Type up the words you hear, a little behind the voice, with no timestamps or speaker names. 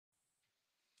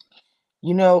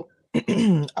You know,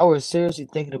 I was seriously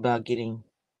thinking about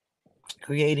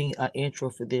creating an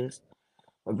intro for this,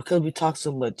 but because we talk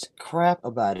so much crap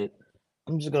about it,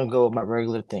 I'm just gonna go with my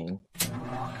regular thing.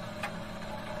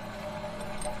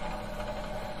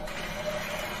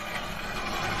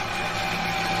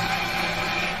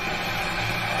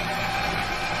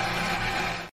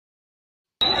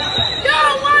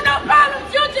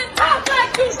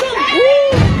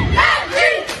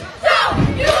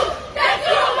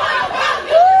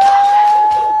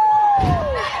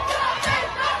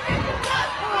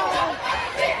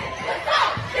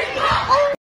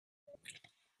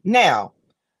 Now,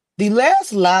 the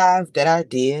last live that I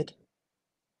did,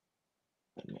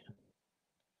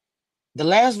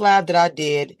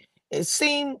 it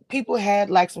seemed people had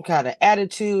like some kind of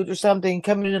attitude or something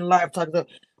coming in live talking about.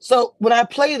 So when I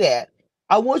play that,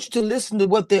 I want you to listen to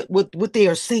what they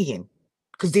are saying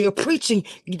because they are preaching.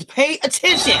 You need to pay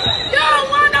attention. You don't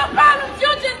want no problems.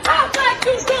 You just talk like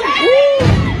you do.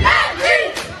 Let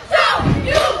me show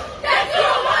you that you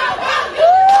don't want no problems.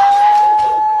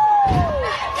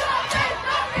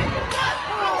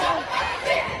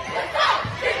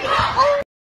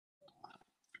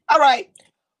 All right.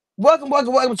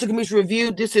 Welcome to Commission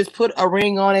Review. This is Put a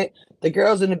Ring on It. The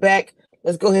girls in the back.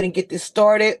 Let's go ahead and get this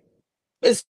started.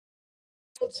 It's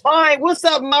fine. What's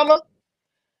up, mama?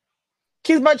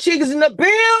 Kiss my cheek is in the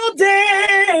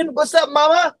building. What's up,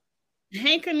 mama?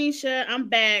 Hey, Kanisha. I'm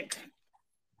back.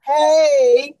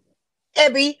 Hey,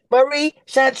 Ebby, Marie,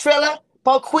 Chantrella,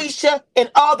 Paquisha, and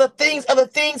all the things, other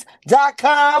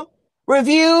things.com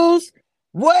reviews.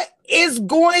 What is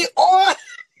going on?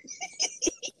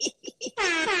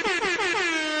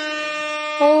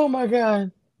 Oh my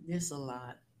God. This a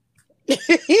lot.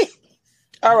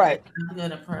 All right. I'm going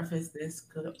to preface this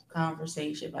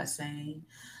conversation by saying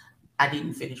I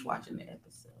didn't finish watching the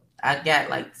episode. I got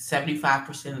like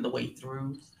 75% of the way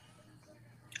through.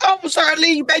 Oh, I'm sorry,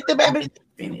 leave you back there, baby.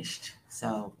 Finished.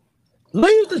 So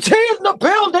leave the tears in the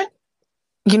building.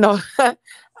 You know,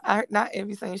 not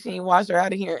every saying she ain't washed her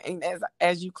out of here. And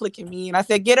as you clicking me, and I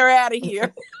said, get her out of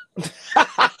here.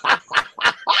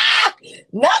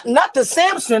 Not the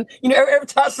Samson. You know, every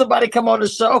time somebody come on the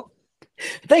show,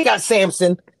 they got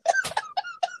Samson.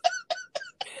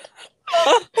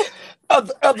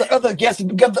 other guests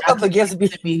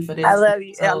be for this. I love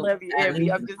you. I love you,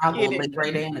 Abby. I'm just kidding. I'll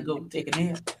right in and go take a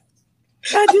nap.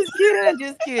 I'm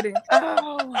just kidding.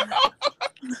 Oh.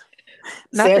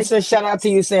 Samson, shout out to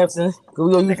you, Samson. We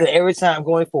will use it every time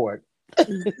going forward.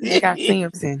 They got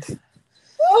Samson.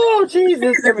 Oh,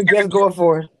 Jesus. Every guest going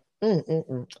forward.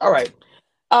 All right.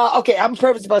 Okay, I'm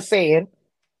prefaced by saying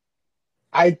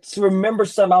I remember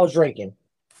some I was drinking,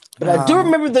 but I do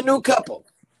remember the new couple.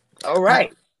 All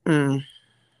right.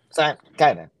 So,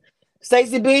 kind of.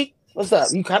 Stacey B, what's up?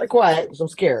 You kind of quiet, so I'm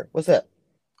scared. What's up?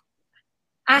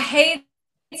 I hate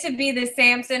to be the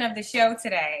Samson of the show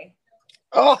today.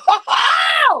 Oh,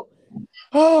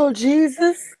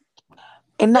 Jesus.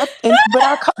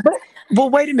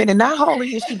 But wait a minute. Not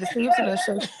only is she the Samson of the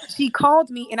show, she called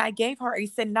me and I gave her a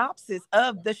synopsis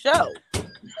of the show.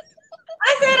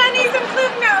 I said I need some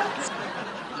clip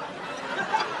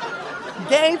notes.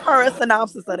 Gave her a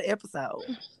synopsis of the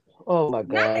episode. Oh my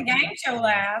God. Not the game show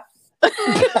laugh.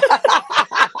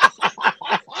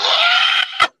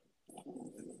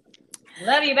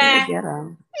 Love you back.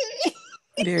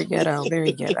 Very ghetto.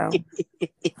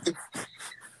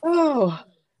 Oh,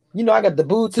 you know I got the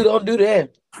boo too. Don't do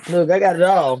that. Look, I got it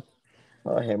all.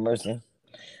 Oh, have mercy.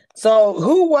 So,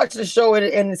 who watched the show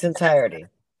in its entirety?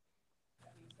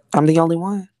 I'm the only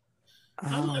one.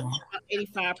 I'm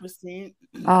 85%.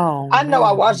 Oh, I know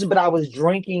I watched it, but I was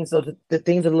drinking, so the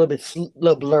things are a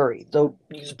little blurry. So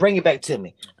just bring it back to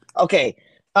me. Okay.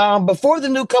 Before the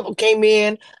new couple came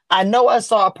in, I know I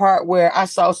saw a part where I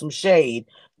saw some shade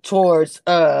towards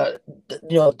the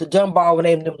Dunbar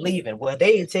when them leaving. Well,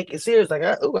 they didn't take it serious. Like,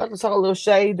 I just saw a little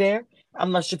shade there.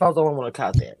 I'm not sure if I was the only one to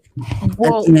caught that.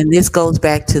 Well, and this goes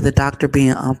back to the doctor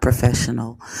being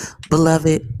unprofessional.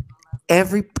 Beloved,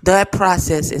 that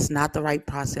process is not the right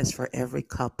process for every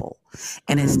couple.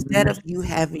 And instead of you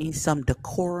having some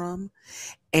decorum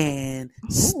and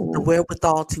the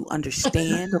wherewithal to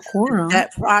understand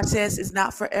that process is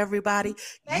not for everybody,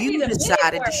 you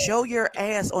decided to show your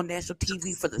ass on national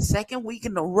TV for the second week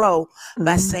in a row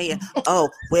by saying, oh,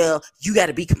 well, you got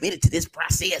to be committed to this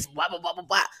process, blah, blah, blah, blah,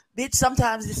 blah. Bitch,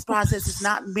 sometimes this process is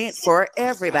not meant for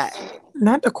everybody.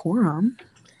 Not decorum.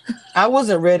 I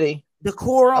wasn't ready.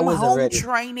 Decorum, home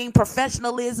training,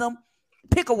 professionalism,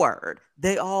 pick a word.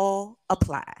 They all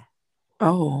apply.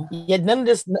 Oh. Yeah, none of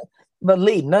this But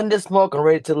Lee, none of this smoke and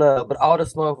ready to love, but all the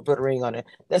smoke will put a ring on it.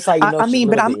 That's how you know I she's mean,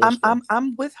 but really be interested.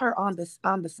 I'm with her on the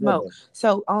What smoke.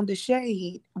 So on the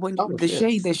shade, when Oh the shit.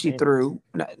 shade that she Damn. threw,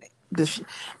 no,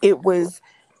 it was.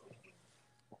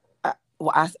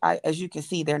 Well, as you can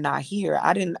see, they're not here.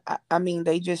 I didn't. I mean,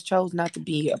 they just chose not to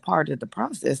be a part of the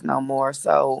process no more.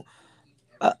 So,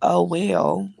 oh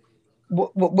well.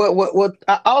 What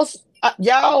I also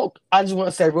y'all, I just want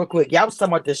to say real quick, y'all was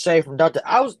talking about the shade from Doctor.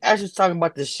 I was actually talking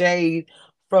about the shade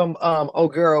from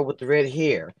old girl with the red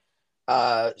hair.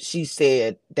 She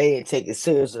said they didn't take it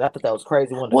serious, and I thought that was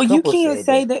crazy when the Well, you couple can't said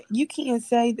say that. that. You can't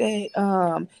say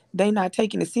that they not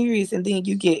taking it serious, and then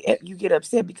you get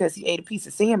upset because he ate a piece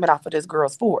of salmon off of this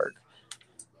girl's fork.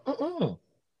 Mm-mm.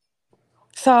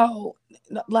 So,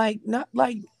 like, not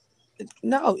like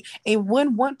no. And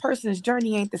one person's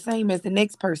journey ain't the same as the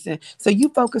next person. So you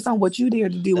focus on what you there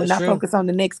to do, and That's not true. focus on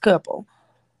the next couple.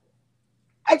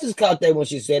 I just caught that when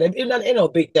she said it. It's no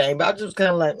big thing, but I just kind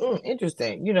of like,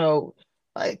 interesting.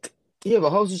 Like you have a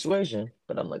whole situation,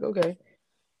 but I'm like, okay.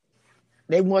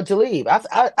 They want to leave.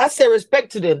 I said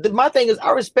respect to them. My thing is,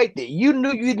 I respect it. You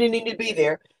knew you didn't need to be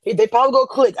there. If they probably go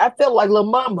click. I felt like Lil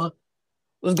Mama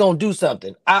was gonna do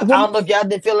something. I Well, don't know if y'all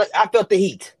didn't feel like I felt the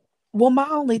heat. my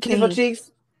only Kiss my thing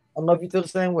cheeks. I don't know if you feel the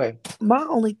same way. My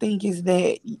only thing is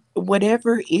that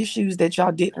whatever issues that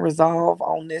y'all didn't resolve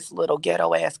on this little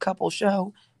ghetto ass couple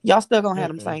show, y'all still gonna have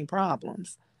them Mm-mm. same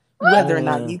problems, whether or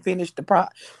not Mm. you finish the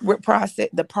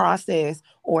process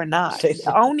or not.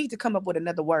 I don't need to come up with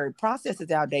another word. Process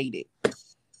is outdated.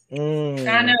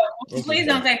 I know. Please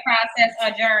don't say process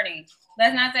or journey.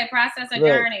 Let's not say process or Look,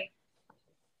 journey.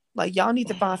 Like y'all need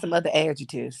to find some other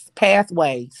adjectives,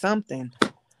 pathway, something.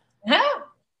 Huh?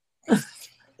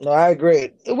 no, I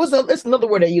agree. It's another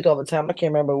word they use all the time. I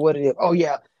can't remember what it is. Oh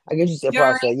yeah, I guess you said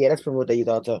Journey. process. Yeah, that's probably what they use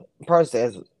all the time.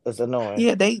 Process is annoying.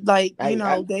 Yeah, they like I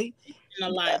they. A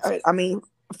lot. I mean,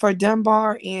 for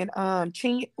Dunbar and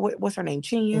what's her name, mhm,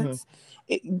 Chance.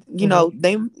 mhm.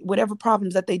 They whatever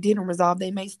problems that they didn't resolve,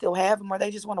 they may still have them, or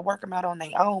they just want to work them out on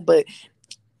their own, but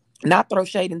not throw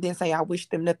shade and then say I wish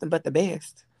them nothing but the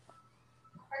best.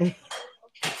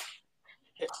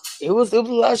 It was a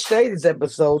lot of shade this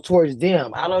episode towards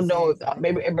them. I don't know if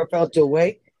maybe everybody felt the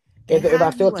way. And If how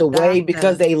I you felt a the way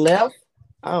because doctor? they left,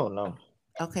 I don't know.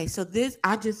 Okay, so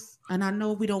and I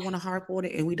know we don't want to harp on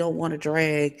it and we don't want to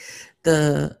drag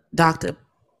the doctor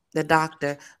the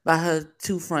doctor by her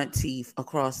two front teeth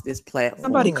across this platform.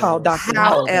 Somebody called Dr.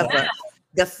 Nicole. However,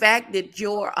 the fact that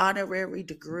your honorary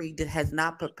degree that has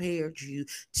not prepared you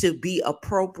to be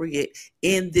appropriate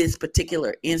in this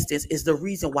particular instance is the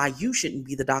reason why you shouldn't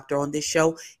be the doctor on this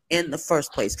show in the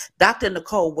first place. Dr.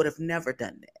 Nicole would have never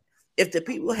done that. If the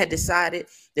people had decided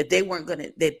that they weren't going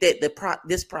to,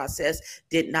 this process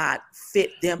did not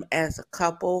fit them as a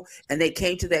couple, and they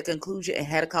came to that conclusion and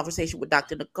had a conversation with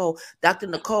Dr.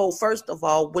 Nicole, first of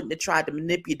all, wouldn't have tried to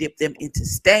manipulate them into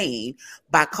staying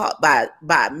by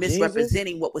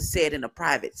misrepresenting what was said in a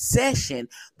private session.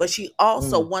 But she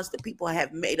also, once the people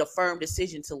have made a firm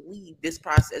decision to leave, this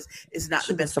process is not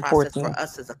the best process for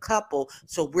us as a couple.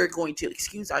 So we're going to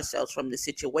excuse ourselves from the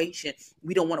situation.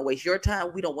 We don't want to waste your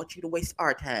time. We don't want you to waste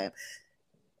our time.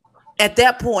 At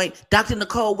that point, Dr.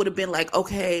 Nicole would have been like,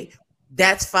 okay,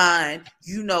 that's fine.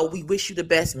 We wish you the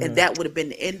best. And that would have been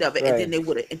the end of it. Right. And then they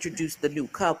would have introduced the new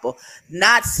couple.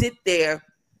 Not sit there.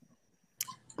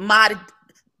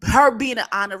 Her being an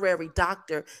honorary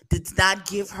doctor did not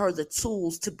give her the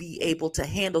tools to be able to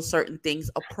handle certain things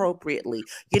appropriately.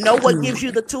 You know what gives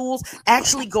you the tools?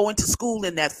 Actually going to school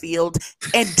in that field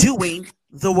and doing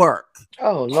the work.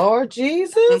 Oh, Lord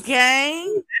Jesus. Okay.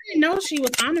 I didn't know she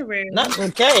was honorary. Not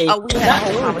okay. Oh, we had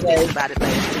a whole conversation about it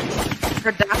later.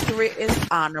 Her doctorate is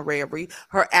honorary.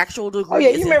 Her actual degree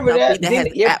is remember something that has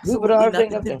absolutely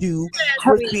nothing to do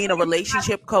with being a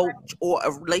relationship coach or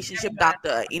a relationship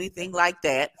doctor or anything like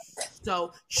that.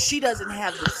 So she doesn't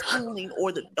have the schooling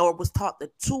or was taught the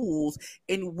tools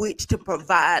in which to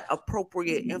provide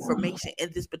appropriate information in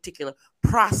this particular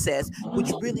process,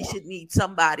 which really should need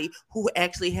somebody who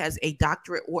actually has a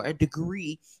doctorate or a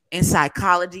degree in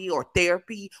psychology or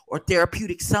therapy or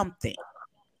therapeutic something.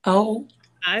 Oh,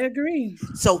 I agree.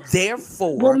 So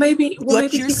therefore,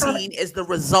 what you're seeing is the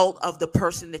result of the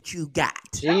person that you got.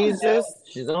 Jesus,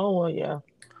 she's on one, yeah.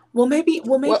 Well, maybe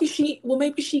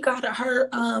she got her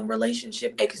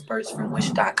relationship experts from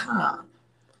Wish.com.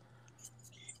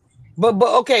 But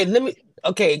okay,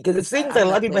 because it seems like a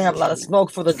lot of people have a lot of smoke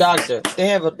for the doctor. They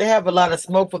have a lot of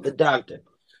smoke for the doctor.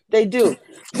 They do.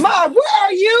 Ma, where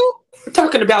are you? We're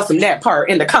talking about that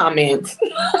part in the comments.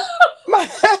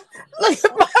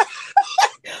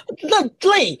 Look,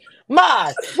 Lee,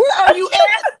 Ma, where are you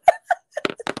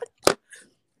at?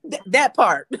 That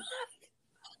part.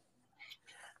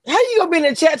 How you gonna be in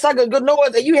the chat so I can go know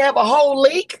that you have a whole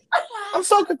leak? I'm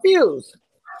so confused.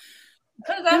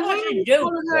 Because that's what she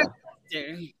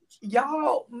do.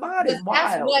 Y'all, Mod is That's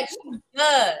wild. what she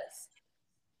does.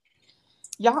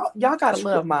 Y'all gotta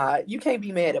love Mod. You can't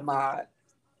be mad at Mod.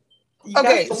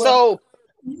 Okay, so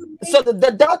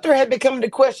the doctor had become the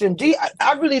question.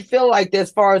 I really feel like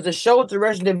as far as the show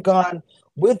direction they've gone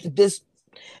with this,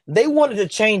 they wanted to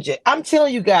change it. I'm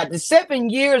telling you guys, the 7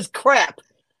 years crap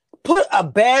put a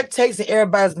bad taste in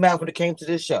everybody's mouth when it came to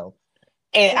this show.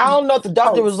 And I don't know if the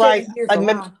doctor was like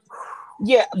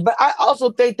yeah, but I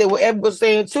also think that what Ed was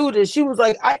saying too, that she was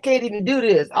like, I can't even do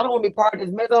this. I don't want to be part of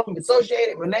this mess up. I'm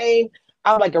associated with my name.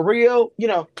 I'm like a real,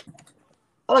 I'm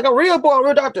like a real boy, a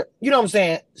real doctor. You know what I'm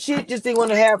saying? She just didn't want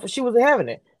to have, she wasn't having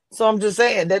it. So I'm just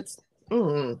saying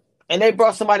and they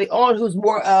brought somebody on who's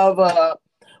more of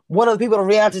one of the people on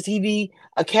reality TV,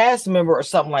 a cast member or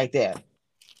something like that.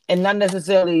 And not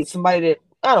necessarily somebody that,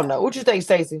 I don't know. What you think,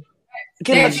 Stacey? What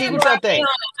y'all think?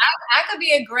 I could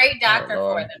be a great doctor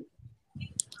for them.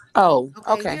 Oh,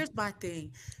 okay. Here's my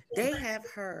thing. They have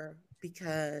her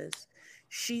because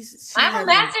she I have a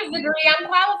master's degree. I'm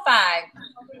qualified.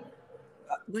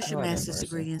 What's your master's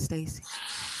degree in, Stacey?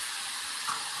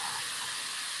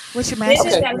 What's your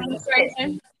master's Business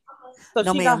administration. So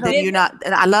no, ma'am, then you're not.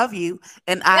 And I love you,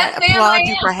 and I applaud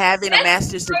you for having a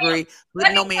master's degree.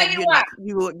 But no, ma'am, you're not.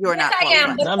 You're not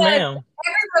qualified. No, ma'am.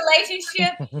 Every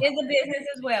relationship is a business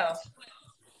as well.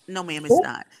 No, ma'am, it's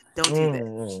not. Don't do that.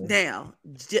 Now,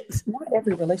 not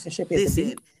every relationship is.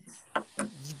 Listen,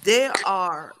 there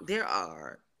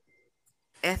are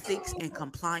ethics and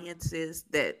compliances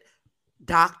that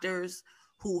doctors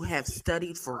who have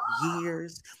studied for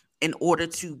years in order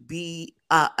to be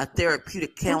a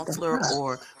therapeutic counselor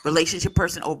or relationship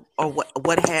person or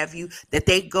what have you, that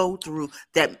they go through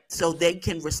that so they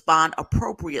can respond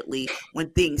appropriately when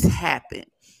things happen.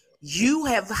 You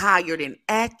have hired an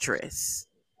actress,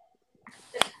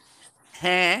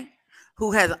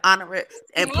 who has an honorary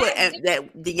and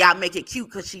that y'all make it cute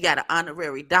because she got an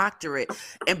honorary doctorate,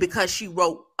 and because she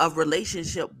wrote a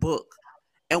relationship book,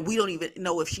 and we don't even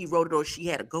know if she wrote it or she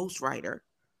had a ghostwriter.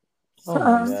 Oh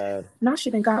my God. Now she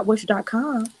done got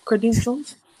wish.com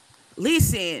credentials.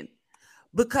 Listen,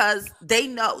 because they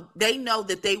know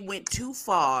that they went too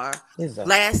far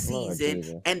last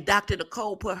season, and Dr.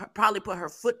 Nicole probably put her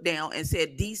foot down and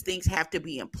said these things have to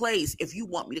be in place if you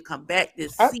want me to come back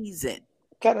this season.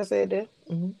 Kind of said that.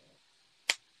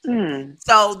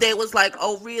 So they was like,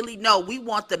 oh really? No, we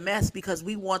want the mess because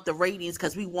we want the ratings,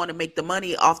 because we want to make the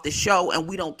money off the show, and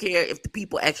we don't care if the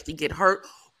people actually get hurt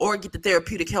or get the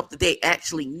therapeutic help that they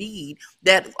actually need,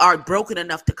 that are broken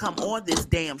enough to come on this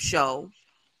damn show.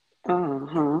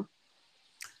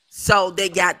 So they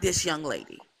got this young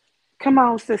lady. Come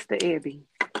on, Sister Abby.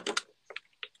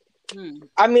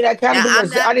 I mean, I kind of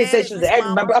I didn't say she was an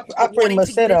actor, I pretty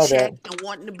much said all that. And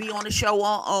wanting to be on the show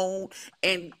on own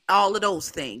and all of those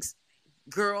things.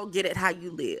 Girl, get it how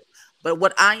you live. But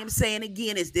what I am saying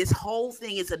again is this whole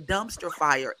thing is a dumpster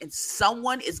fire, and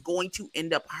someone is going to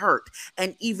end up hurt.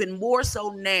 And even more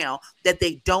so now that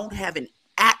they don't have an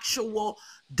actual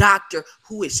doctor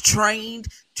who is trained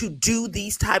to do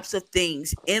these types of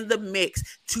things in the mix,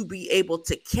 to be able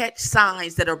to catch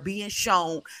signs that are being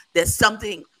shown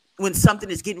that when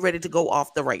something is getting ready to go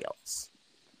off the rails.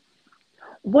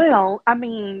 Well, I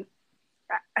mean,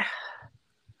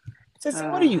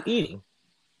 Sissy, what are you eating?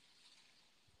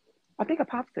 I think a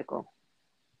popsicle.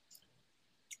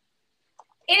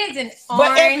 It is an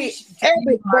orange.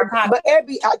 But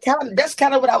Abby, that's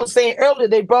kind of what I was saying earlier.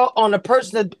 They brought on a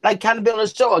person that like kind of be on the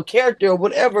show, a character or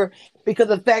whatever, because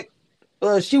of the fact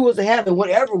she wasn't having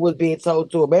whatever was being told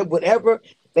to her. Maybe whatever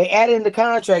they added in the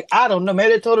contract, I don't know.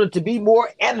 Maybe they told her to be more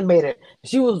animated.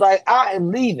 She was like, I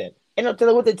am leaving. And I'm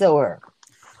telling her what they tell her.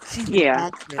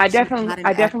 I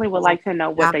definitely would like to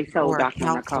know what they told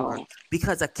Dr. Nicole.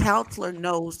 Because a counselor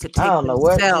knows to take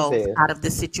themselves out of the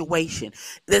situation.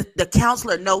 The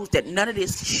counselor knows that none of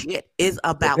this shit is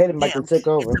about them. It's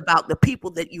about the people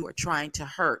that you are trying to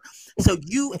hurt. So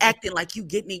you acting like you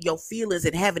getting in your feelings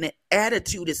and having an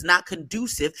attitude is not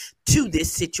conducive to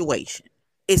this situation.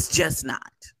 It's just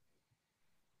not.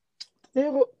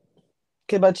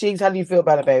 Okay, but Cheeks, how do you feel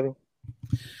about it, baby?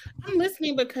 I'm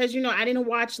listening because, I didn't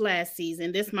watch last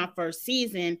season. This is my first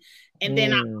season. And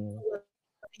then I was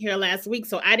here last week,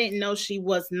 so I didn't know she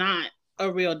was not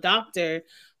a real doctor.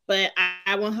 But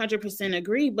I 100%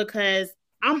 agree, because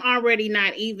I'm already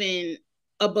not even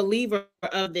a believer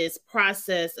of this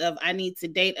process of I need to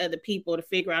date other people to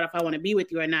figure out if I want to be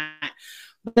with you or not.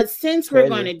 But since we're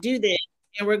going to do this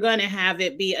and we're going to have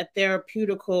it be a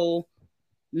therapeutical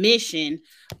mission.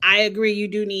 I agree you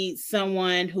do need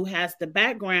someone who has the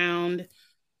background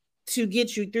to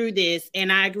get you through this.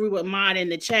 And I agree with Maud in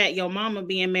the chat. Your mama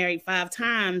being married 5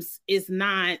 times is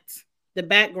not the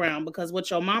background, because what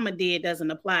your mama did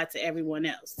doesn't apply to everyone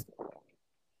else.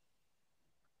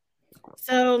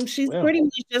 So she's pretty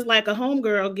much just like a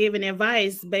homegirl giving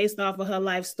advice based off of her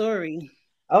life story.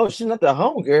 Oh, she's not the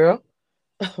homegirl.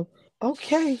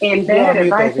 Okay. And bad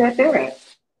advice at that.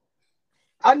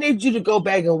 I need you to go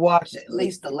back and watch at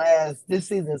least this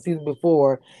season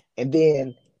before, and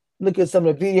then look at some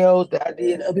of the videos that I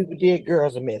did, other people did,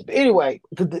 girls a mess. But anyway,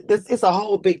 because it's a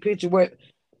whole big picture where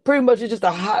pretty much it's just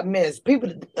a hot mess.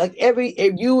 People like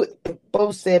if you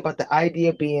both said about the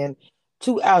idea being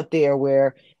too out there,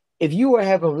 where if you were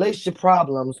having relationship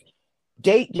problems,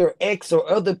 date your ex or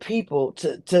other people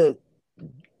to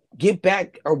get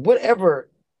back or whatever.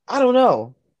 I don't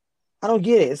know. I don't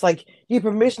get it. It's like you have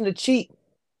permission to cheat.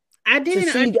 I didn't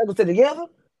see you guys together.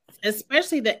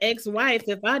 Especially the ex-wife.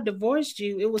 If I divorced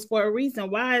you, it was for a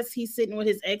reason. Why is he sitting with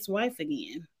his ex-wife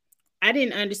again? I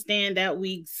didn't understand that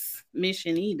week's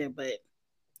mission either, but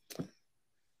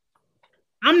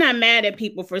I'm not mad at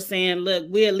people for saying, look,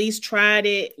 we at least tried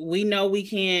it. We know we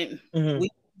can't, we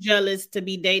jealous to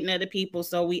be dating other people,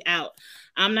 so we out.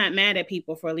 I'm not mad at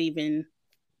people for leaving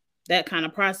that kind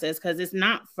of process because it's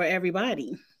not for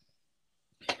everybody.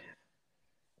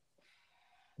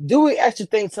 Do we actually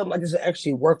think something like this will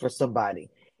actually work for somebody?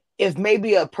 If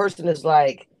maybe a person is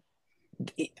like,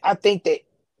 I think that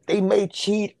they may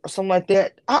cheat or something like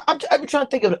that. I'm trying to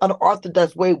think of an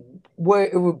unorthodox way where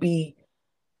it would be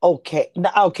okay.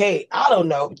 Okay, I don't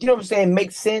know. You know what I'm saying?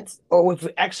 Makes sense, or if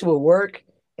it actually would work,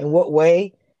 in what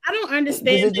way? I don't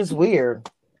understand. It's just weird.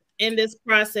 In this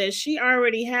process, she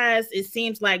already has, it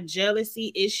seems like,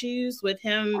 jealousy issues with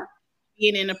him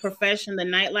being in a profession, the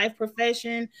nightlife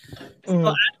profession.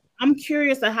 So I'm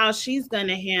curious of how she's going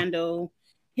to handle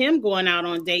him going out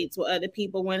on dates with other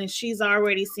people when she's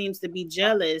already seems to be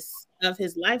jealous of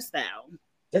his lifestyle.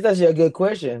 That's actually a good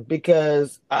question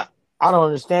because I don't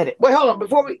understand it. Wait, hold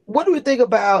on. What do we think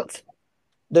about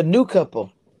the new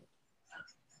couple?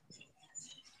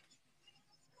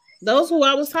 Those who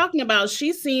I was talking about,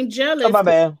 she seemed jealous. Oh, my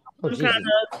bad. Some kind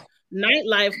of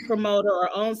nightlife promoter or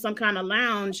own some kind of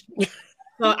lounge.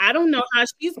 So I don't know how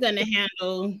she's going to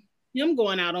handle him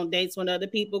going out on dates with other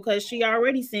people because she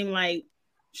already seemed like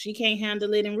she can't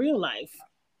handle it in real life.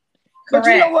 Correct.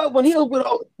 But you know what? When he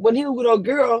was with a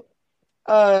girl,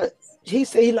 he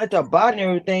said he liked her body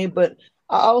and everything. But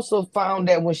I also found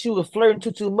that when she was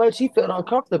flirting too much, he felt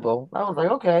uncomfortable. I was like,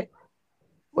 okay.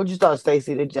 What you thought,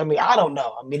 Stacey? I mean, I don't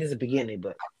know. I mean, it's the beginning,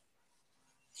 but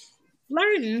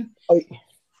flirting. Oh,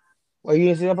 you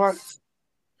didn't see that part?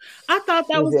 I thought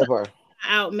that was part.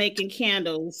 Out making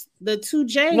candles. The 2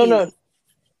 J's. No.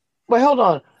 Wait, hold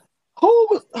on. Who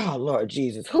was? Oh Lord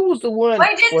Jesus! Who was the one?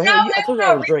 Wait, just I told you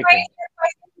I was drinking.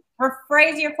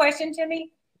 Rephrase your question to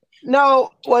me. No,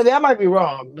 well, that might be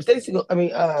wrong. But Stacey,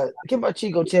 Kim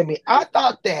Chico tell me. I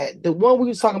thought that the one we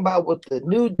was talking about with the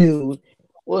new dude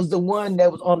was the one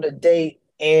that was on the date,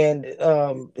 and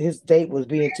his date was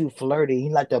being too flirty. He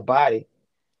liked her body.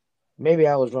 Maybe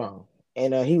I was wrong,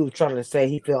 and he was trying to say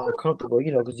he felt uncomfortable,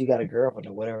 because you got a girlfriend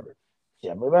or whatever.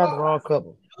 Yeah, maybe I was the wrong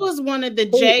couple. It was one of the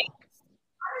J.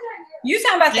 You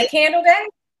talking about the candle day?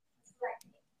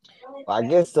 I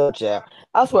guess so, child.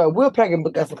 I swear, Will Packer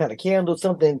got some kind of candle,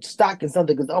 something, stocking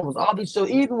something, because almost all these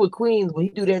shows, even with Queens, when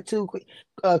he do that too,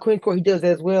 Queen's Court, he does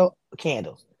that as well.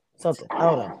 Candles, something. I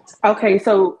don't know. Okay,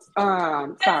 so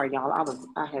sorry, y'all.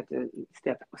 I had to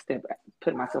step back,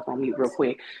 put myself on mute real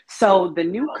quick. So the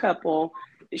new couple,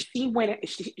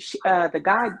 the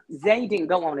guy Zay didn't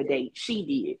go on a date. She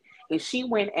did. And she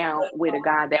went out with a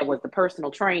guy that was the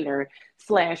personal trainer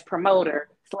 / promoter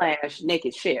 /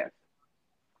 naked chef.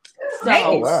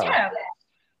 So,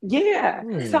 yeah.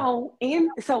 So in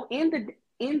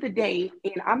the day,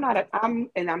 and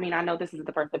I know this is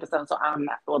the first episode, so I'm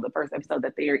not the first episode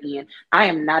that they're in. I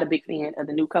am not a big fan of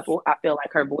the new couple. I feel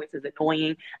like her voice is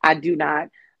annoying.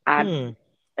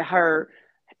 Her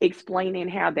explaining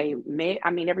how they met. I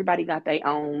mean, everybody got their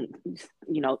own,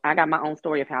 I got my own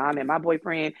story of how I met my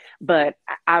boyfriend, but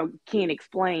I can't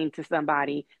explain to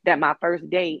somebody that my first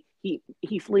date, he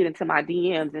slid into my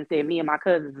DMs and said, me and my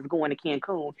cousins is going to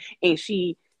Cancun. And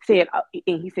she said,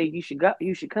 and he said, you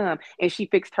should come. And she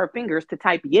fixed her fingers to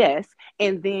type yes.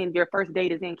 And then your first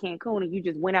date is in Cancun and you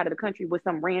just went out of the country with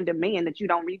some random man that you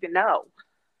don't even know.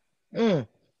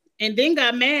 And then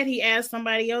got mad. He asked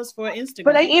somebody else for Instagram.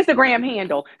 For their Instagram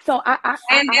handle. So that's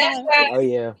where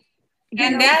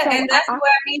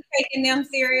me taking them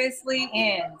seriously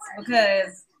ends,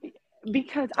 because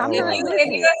because I'm If not you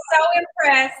listening. are so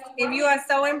impressed, if you are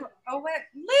so oh what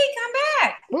Lee, come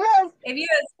back. Well, If you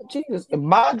Jesus,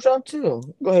 my drunk too.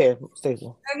 Go ahead, Stacey.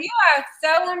 if you are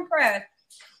so impressed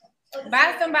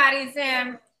by somebody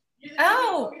saying,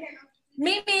 "Oh,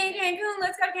 meet me in Cancun.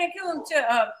 Let's go to Cancun,"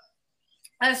 to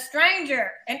a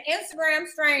stranger, an Instagram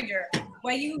stranger,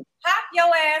 where you hop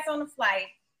your ass on the flight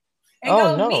and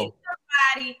go meet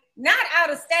somebody not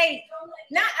out of state,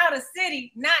 not out of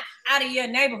city, not out of your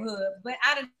neighborhood, but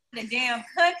out of the damn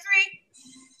country.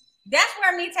 That's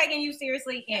where me taking you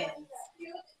seriously ends.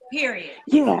 Period.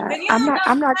 Yeah, I'm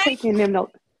not Like, taking them no.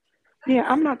 Yeah,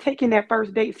 I'm not taking that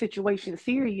first date situation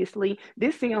seriously.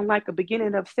 This sounds like a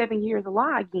beginning of 7 years of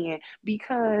lie again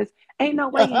because ain't no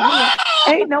way in hell,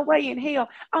 ain't no way in hell.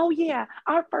 Oh yeah,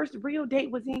 our first real date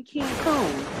was in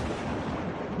Cancun.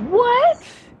 What?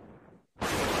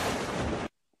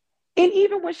 And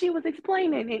even when she was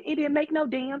explaining it, it didn't make no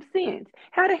damn sense.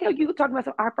 How the hell you talking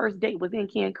about our first date was in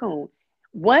Cancun?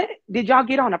 What? Did y'all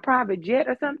get on a private jet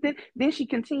or something? Then she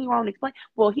continued on to explain.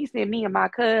 Well, he said me and my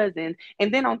cousin,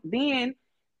 and then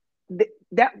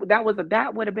that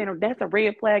would have been that's a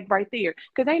red flag right there.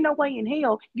 Because ain't no way in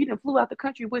hell you done flew out the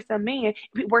country with some man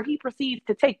where he proceeds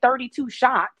to take 32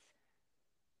 shots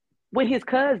with his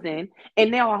cousin,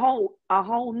 and now a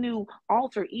whole new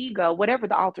alter ego, whatever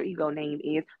the alter ego name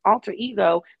is, alter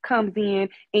ego comes in,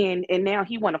 and now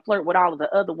he want to flirt with all of the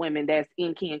other women that's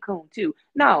in Cancun too.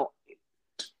 No,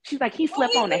 she's like he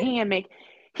slept on a hammock.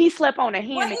 He slept on a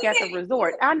hammock at the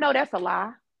resort. I know that's a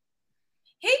lie.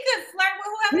 He could flirt with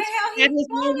whoever the hell he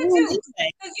wanted to.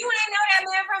 Because you ain't know that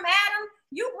man from Adam.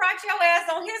 You brought your ass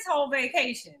on his whole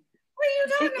vacation. What are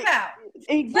you talking about?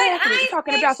 Exactly. You're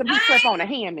talking about some he slept on a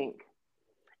hammock.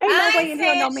 Ain't no way in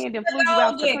hell no man done flew you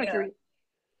out the country.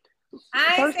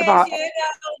 First of all,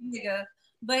 nigga.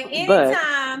 But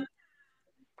anytime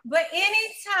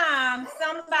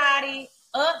somebody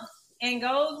ups and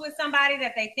goes with somebody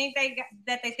that they think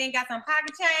got some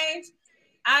pocket change,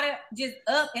 out of just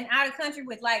up and out of country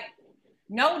with like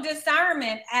no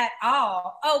discernment at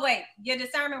all. Oh wait, your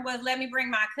discernment was let me bring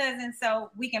my cousin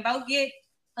so we can both get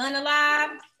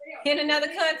unalived in another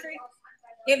country.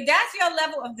 If that's your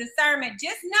level of discernment,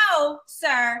 just know,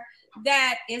 sir,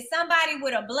 that if somebody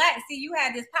with a black, see, you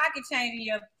had this pocket change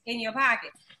in your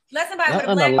pocket. Let somebody with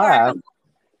a black card.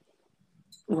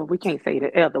 Well, we can't say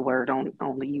the other word on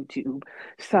the YouTube.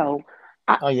 So,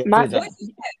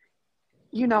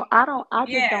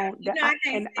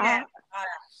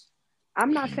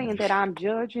 I'm not saying that I'm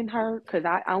judging her because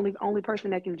only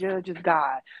person that can judge is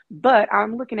God. But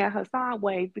I'm looking at her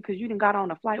sideways because you done got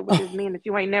on a flight with this man that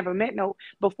you ain't never met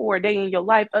before a day in your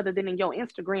life other than in your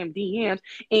Instagram DMs,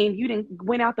 and you done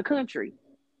went out the country.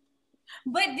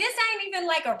 But this ain't even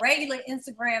like a regular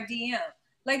Instagram DM.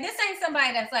 Like this ain't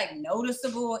somebody that's like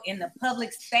noticeable in the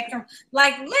public spectrum.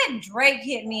 Like let Drake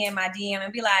hit me in my DM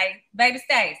and be like, "Baby,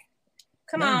 stay.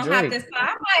 Come on, hop this far."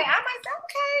 I might,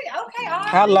 okay.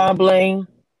 How long, Blaine?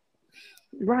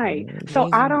 Right. So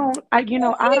I don't. You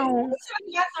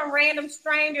got some random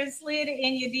stranger slid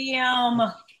in your DM.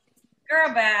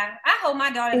 Girl, bye. I hope my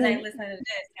daughters ain't listening to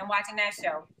this and watching that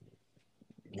show.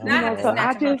 So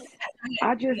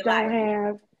I just don't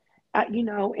have.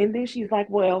 And then she's like,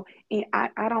 well, and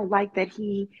I don't like that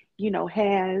he,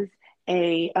 has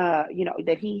a,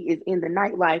 that he is in the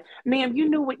nightlife. Ma'am, you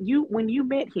knew when you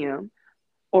met him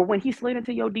or when he slid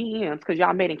into your DMs because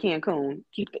y'all met in Cancun.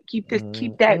 Keep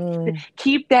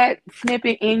that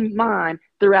snippet in mind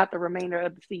throughout the remainder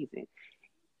of the season.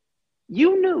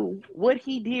 You knew what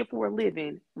he did for a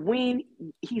living when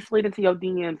he slid into your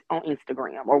DMs on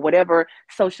Instagram or whatever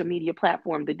social media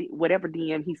platform, whatever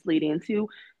DM he slid into.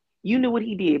 You knew what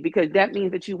he did because that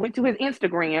means that you went to his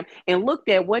Instagram and looked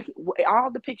at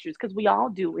all the pictures because we all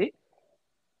do it.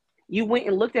 You went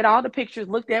and looked at all the pictures,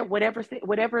 looked at whatever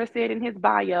it said in his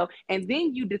bio, and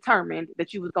then you determined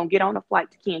that you was gonna get on a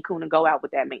flight to Cancun and go out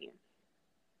with that man.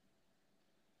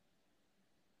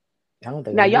 I don't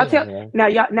think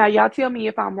y'all tell me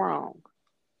if I'm wrong.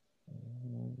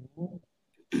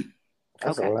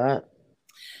 That's a lot.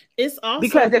 It's also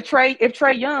because if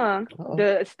Trae Young,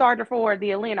 the starter for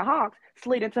the Atlanta Hawks,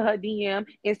 slid into her DM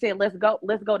and said, let's go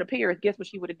to Paris, guess what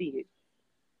she would have did?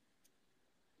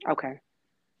 Okay.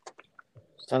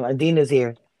 So like Dina's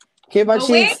here. We ain't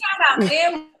talking about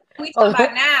them. We talking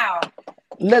about now.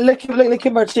 Let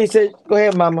Kimberly say, go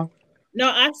ahead, Mama. No,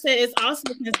 I said it's also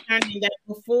concerning that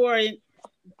before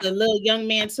the little young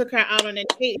man took her out on a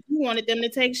date, he wanted them to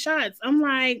take shots. I'm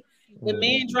like, the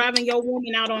man driving your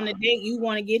woman out on a date, you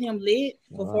want to get him lit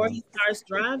before he starts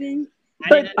driving?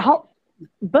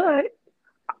 But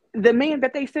the man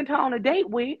that they sent her on a date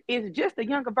with is just a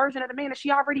younger version of the man that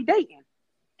she already dating.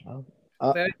 Oh,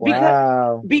 Because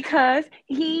wow. because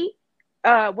he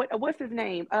what's his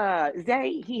name?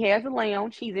 Zay, he has a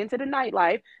lounge. He's into the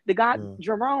nightlife. The guy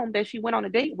Jerome that she went on a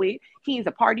date with, he's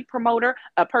a party promoter,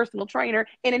 a personal trainer,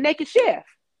 and a naked chef.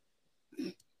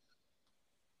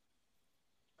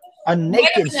 A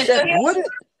naked chef. What?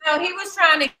 No, he was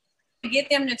trying to get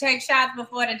them to take shots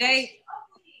before the date.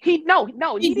 He didn't.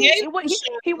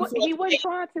 He wasn't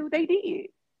trying to. They did.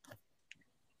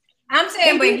 I'm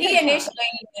saying, but he initiated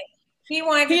it. He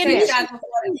wanted to take shots before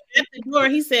at the door.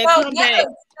 He said, "Come back."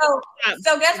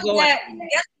 So guess what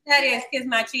that is? Kiss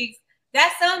my cheeks.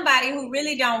 That's somebody who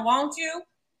really don't want you.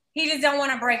 He just don't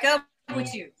want to break up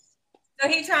with you. So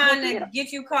he trying to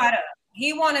get you caught up.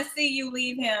 He want to see you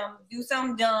leave him, do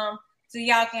something dumb, so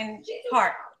y'all can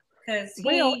part. Because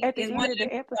he at the end of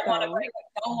the episode, don't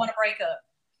want to break up.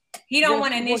 He don't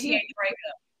want to initiate the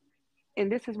breakup.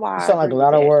 And this is why it sounds like a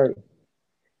lot of work.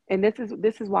 And this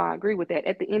is why I agree with that.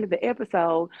 At the end of the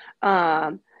episode,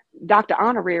 Dr.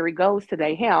 Honorary goes to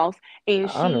their house, and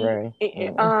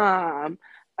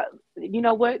you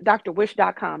know what?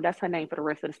 DrWish.com. That's her name for the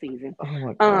rest of the season. Oh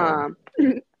my God.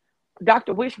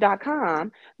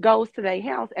 DrWish.com goes to their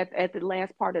house at the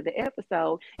last part of the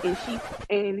episode, and she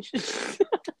you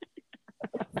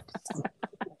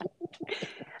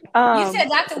said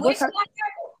Dr. Wish.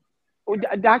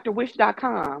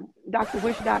 DrWish.com.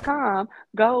 DrWish.com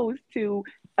goes to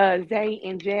Zay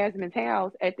and Jasmine's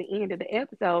house at the end of the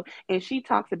episode, and she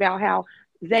talks about how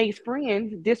Zay's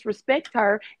friends disrespect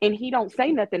her, and he don't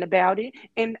say nothing about it,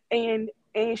 and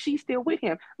she's still with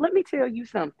him. Let me tell you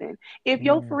something. If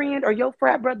your friend or your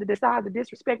frat brother decides to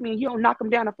disrespect me and you don't knock him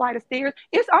down a flight of stairs,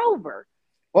 it's over.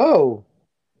 Whoa.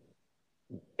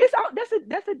 It's all that's a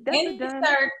done.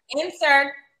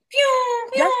 Insert. Pew,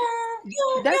 pew,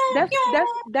 pew,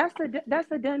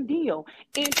 that's a done deal.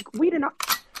 And we did not.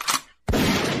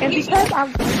 And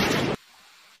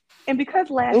because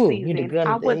last season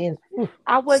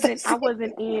I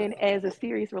wasn't in as a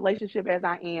serious relationship as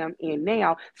I am in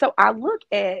now. So I look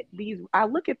at these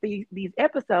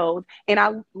episodes, and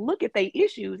I look at their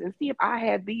issues and see if I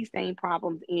have these same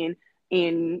problems in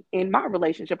my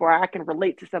relationship, or I can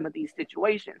relate to some of these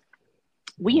situations.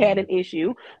 We had an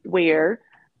issue where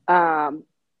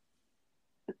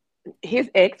his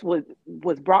ex was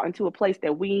brought into a place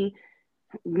that we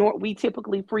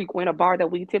typically frequent, a bar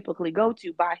that we typically go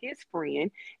to, by his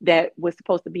friend that was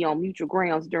supposed to be on mutual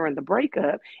grounds during the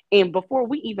breakup. And before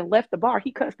we even left the bar,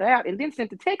 he cussed her out and then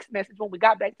sent a text message when we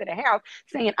got back to the house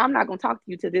saying, "I'm not going to talk to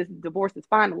you till this divorce is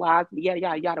finalized, yada,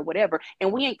 yada, yada, whatever."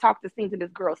 And we ain't talked to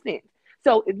this girl since.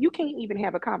 So if you can't even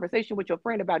have a conversation with your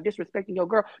friend about disrespecting your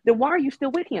girl, then why are you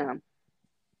still with him?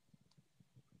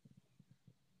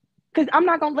 Because I'm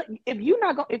not gonna if you're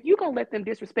gonna let them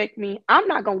disrespect me, I'm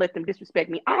not gonna let them disrespect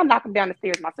me. I'll knock them down the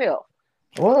stairs myself.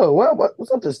 Whoa, what's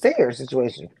up the stairs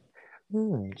situation?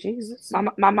 Jesus.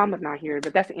 My mama's not here,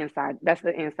 but that's the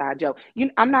inside joke.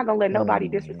 I'm not gonna let nobody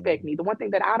disrespect me. The one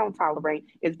thing that I don't tolerate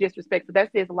is disrespect. So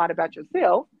that says a lot about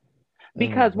yourself.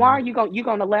 Because why are you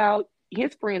gonna allow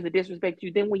his friends to disrespect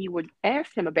you? Then when you would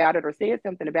ask him about it or said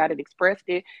something about it, expressed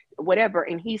it, whatever,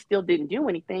 and he still didn't do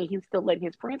anything, he's still letting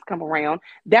his friends come around.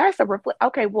 That's a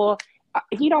okay, well,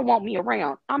 he don't want me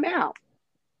around. I'm out.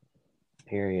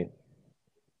 Period.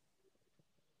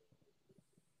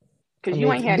 Because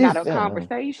you ain't had not a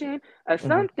conversation or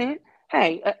something.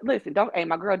 Hey, listen, hey,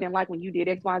 my girl didn't like when you did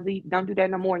XYZ. Don't do that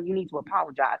no more, and you need to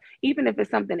apologize. Even if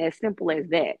it's something as simple as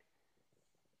that.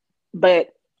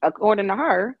 But according to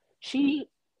her, that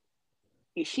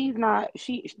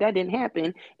didn't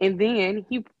happen. And then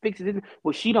he fixes it.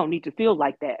 Well, she don't need to feel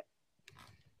like that.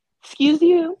 Excuse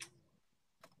you?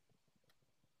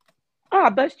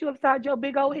 I'll bust you upside your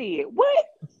big old head. What?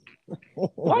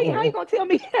 How you gonna tell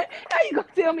me? How you gonna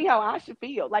tell me how I should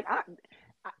feel? Like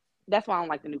that's why I don't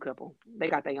like the new couple. They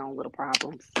got their own little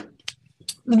problems.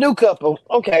 The new couple.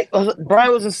 Okay.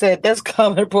 Brian was said that's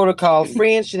common protocol.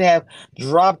 Friends should have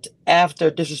dropped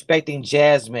after disrespecting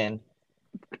Jasmine.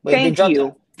 Thank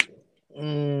you.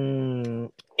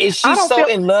 Is she so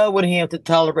in love with him to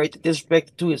tolerate the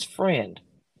disrespect to his friend?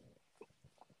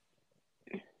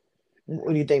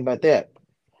 What do you think about that?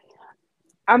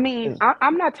 I mean,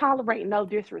 I'm not tolerating no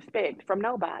disrespect from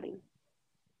nobody.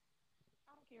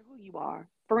 I don't care who you are.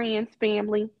 Friends,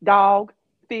 family, dog,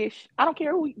 fish. I don't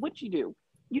care what you do.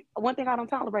 One thing I don't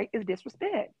tolerate is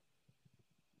disrespect.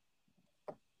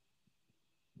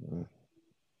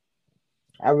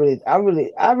 I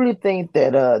really think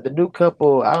that the new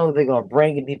couple, I don't think they're gonna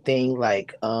bring anything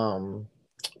like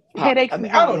headaches.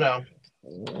 I don't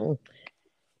know.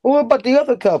 What about the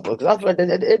other couple? Because I feel like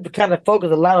it kind of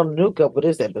focused a lot on the new couple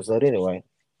this episode, anyway.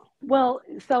 Well,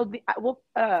 so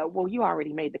well, you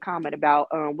already made the comment about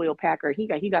Will Packer. He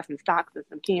got some stocks and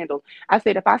some candles. I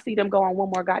said if I see them go on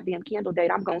one more goddamn candle date,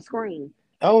 I'm gonna scream.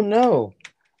 Oh no,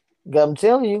 I'm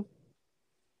telling you,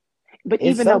 But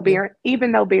it's something.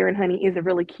 Even though Bear and Honey is a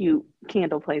really cute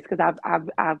candle place, because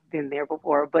I've been there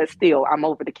before, but still, I'm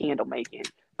over the candle making.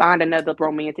 Find another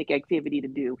romantic activity to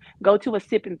do. Go to a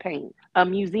sip and paint, a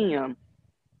museum,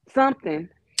 something.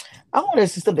 I want to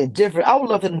see something different. I would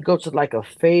love them to go to like a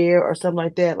fair or something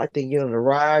like that, like the on the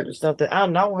ride or something. I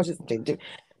don't know. I want to see something different.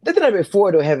 They did that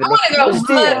before though, I having it, want to but go mud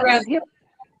still, wrestling.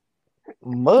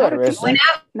 mud Not a two, When wrestling.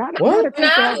 I What? not a when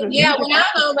I 2000. yeah, when I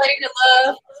was on Ready to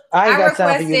Love, I ain't I got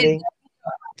time for you, requested D.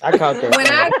 I caught that when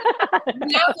thing. I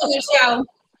was on the show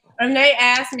and they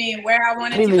asked me where I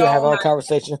wanted We to need to have go. our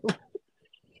conversation.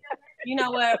 You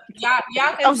know what? Y'all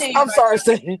I'm continue. I'm sorry,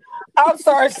 Stacey. I'm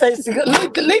sorry, Stacey.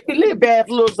 Leave bad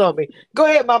influence on me. Go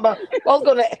ahead, Mama. I was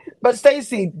gonna, but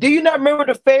Stacey, do you not remember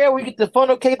the fair where you get the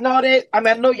funnel cake and all that? I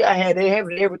mean, I know y'all had they have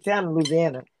it every town in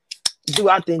Louisiana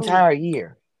throughout the Oh, entire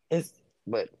year. It's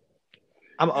but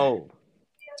I'm old.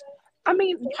 I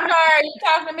mean, I'm sorry, you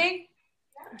talking to me?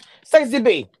 Stacey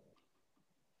B,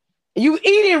 you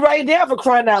eating right now for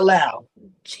crying out loud.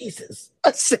 Jesus.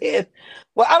 I said,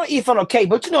 well, I don't eat funnel cake,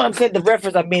 but you know what I'm saying? The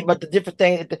reference I mean about the different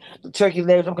things, the turkey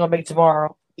legs I'm gonna make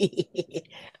tomorrow.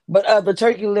 But the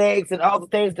turkey legs and all the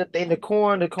things that they in the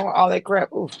corn, all that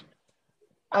crap. Oof,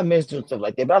 I miss doing stuff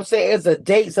like that. But I'm saying it's a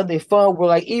date, something fun where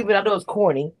like even I know it's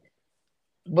corny,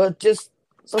 but just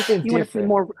something you want to see different.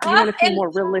 more. You want to see And more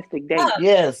realistic look, dates.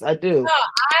 Yes, I no, do.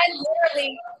 I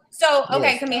literally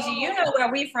okay, Yes. Kamisha, you know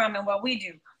where we from and what we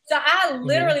do. So I Hmm.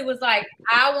 literally was like,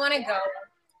 I want to go,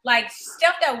 like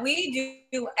stuff that we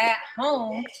do at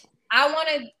home. I want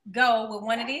to go with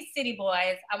one of these city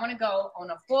boys. I want to go on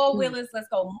a four Mm. wheelers. Let's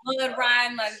go mud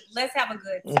riding. Let's have a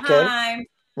good Okay. time.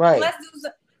 Right. Let's do.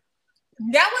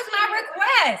 That was my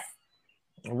request.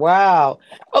 Wow.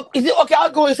 Okay,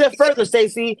 I'll go a step further,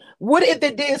 Stacey. What if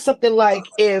they did something like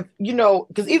if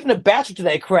because even the Bachelor to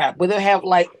that crap, where they have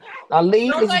like Lee,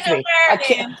 Don't listen play to no me. I fair,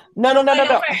 can't. then. No, no, Don't no, play no, no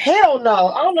no. fair. Hell no.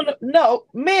 I don't know. No,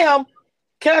 ma'am.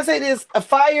 Can I say this? A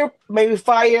fire, maybe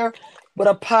fire with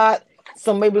a pot,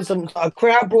 maybe some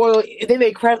crab broil. If they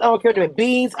make crab, I don't care. If they make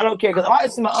beans, I don't care because I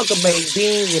see my uncle made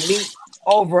beans and meat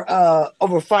over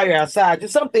fire outside.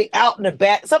 Just something out in the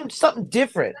back, something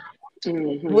different.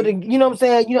 Hmm. With you know what I'm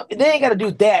saying? You know, they ain't got to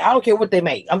do that. I don't care what they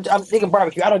make. I'm thinking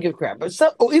barbecue. I don't give a crap. But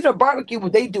even a barbecue,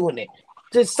 what they doing it?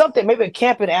 Just something, maybe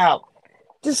camping out.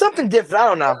 Just something different. I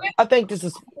don't know. I think this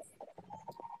is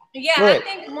Yeah, I good.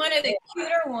 think one of the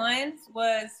cuter ones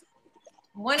was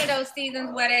one of those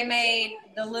seasons where they made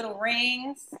the little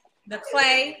rings, the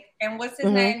clay, and what's his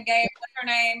Mm-hmm. name? What's her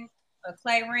name? A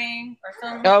clay ring or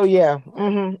something. Oh yeah.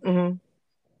 Mm-hmm. Mm-hmm.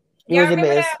 It Y'all was a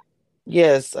remember mess. that?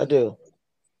 Yes, I do.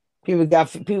 People in their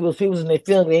feeling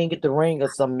they ain't get the ring or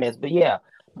some mess. But yeah.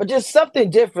 But just something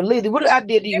different. Lily, what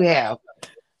idea do you have?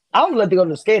 I would love to go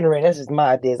to the skating ring. That's just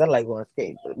my ideas. I like going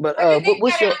skating. But But the thing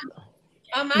what's about your it,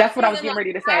 on my That's what I was season, getting like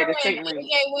ready to say. The Tyra and skating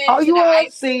rink. BJ went oh to you the are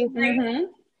ice see? rink. Hmm.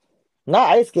 Not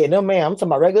ice skating, no man. I'm talking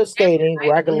about regular They went to skating the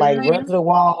where I can like ice run rink, Hmm. to the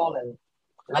wall and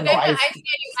I but know they put ice ice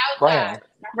skating outside. brown.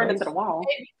 Running to the Ice. wall.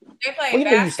 They Well, played you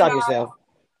know you stop basketball. yourself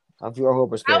if you're a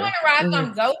Hooper I want skater. to ride Hmm.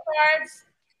 some go karts.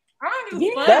 I want to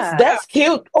do fun Yeah. stuff. That's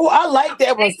cute. Oh, I like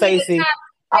that one, Take me to Stacey. top.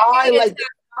 Take I me to like that.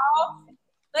 top golf.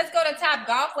 Let's go to top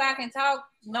golf where I can talk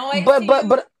noise But to but you.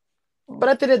 but but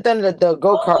I think they've done the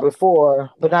go kart before,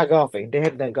 but not golfing. They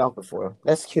haven't done golf before.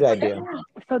 That's a cute idea.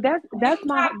 So Do that's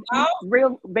my top golf.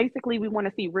 real. Basically, we want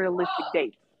to see realistic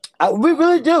dates. We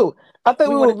really do. I think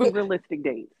We we want to will. see realistic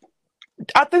dates.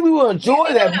 I think we will Take enjoy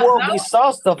me that on a more if we boat.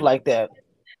 saw stuff like that.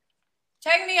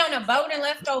 Take me on a boat and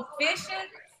let's go fishing.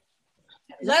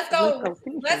 Not Let's let's go. go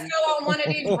Let's fishing. go on one of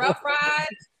these rough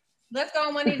rides. Let's go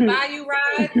on one of these bayou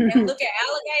rides and look at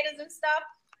alligators and stuff.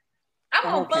 I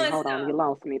want Okay, fun hold on. You stuff.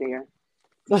 lost me there.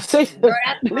 Girl,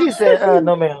 that's Lee fun. said,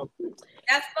 "No, ma'am."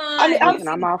 That's I mean, fun. You I'm Listen,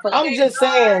 see I'm the all for. I'm alligators just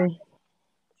ride. saying.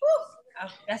 Whew. Oh,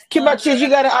 that's Kid My fun, girl. Cheese, you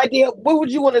got an idea? What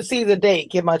would you want to see today,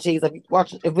 Kid My Cheese?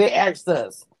 If they asked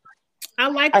us, I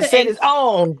like I the said it's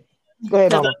on. Go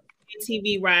ahead, because Mama.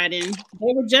 TV riding.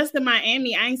 They were just in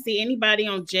Miami. I ain't see anybody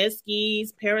on jet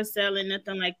skis, parasailing,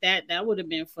 nothing like that. That would have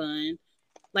been fun.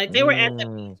 Like they were at the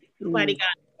Mm, beach, nobody Mm, got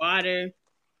water.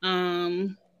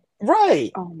 Um,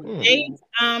 right. oh my Mm, they goodness.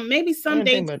 maybe I some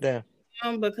didn't think dates about that.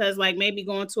 because like maybe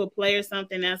going to a play or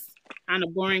something that's kind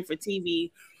of boring for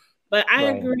TV. But I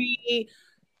Right. agree.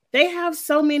 they have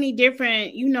so many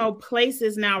different,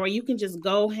 places now where you can just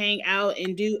go hang out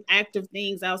and do active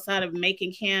things outside of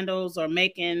making candles or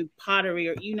making pottery,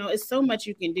 or it's so much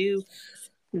you can do.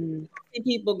 See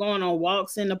people going on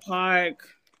walks in the park.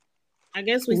 I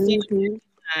guess we see them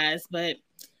exercise, but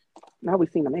now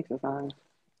we've seen them exercise.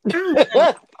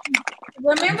 Remember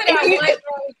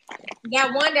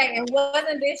that one day, it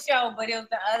wasn't this show, but it was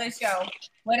the other show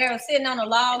where they were sitting on a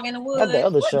log in the woods. Not the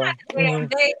other show.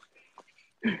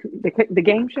 The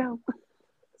game show.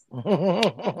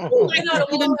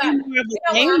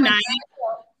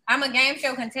 I'm a game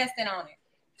show contestant on it.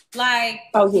 Like,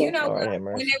 oh yeah, when they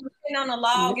were sitting on a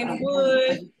log in the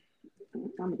woods. I'm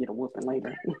gonna get a whooping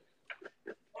later.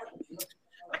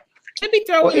 Maybe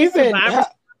throw in Survivor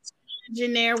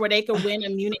in there where they could win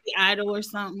Immunity Idol or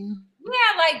something. Yeah,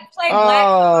 like play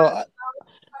Black.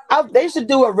 They should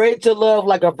do a Ready to Love,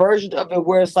 like a version of it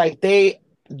where it's like the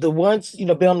ones be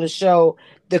on the show,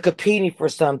 they're competing for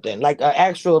something, like an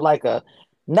actual, like a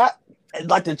not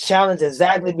like the challenge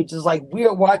exactly, but just like we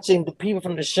are watching the people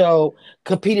from the show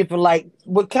competing for like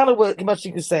what much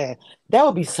you can say. That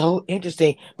would be so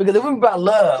interesting because it wouldn't be about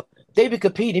love. They'd be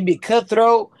competing, be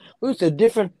cutthroat. We used to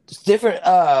different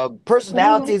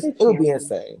personalities. It would be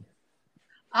insane.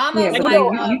 Almost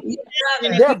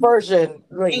their version,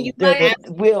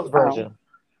 Will's version.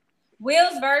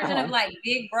 Will's version of like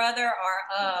Big Brother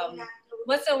or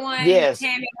what's the one Tammy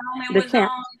Bowman was on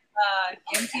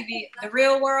MTV, The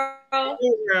Real World.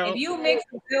 If you mix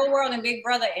The Real World and Big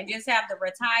Brother and just have the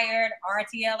retired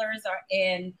RTLers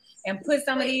and put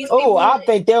some of these. Oh, I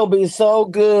think they'll be so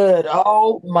good.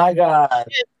 Oh my God.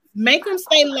 Make them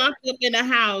stay locked up in a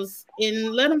house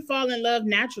and let them fall in love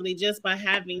naturally just by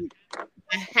having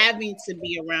to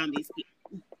be around these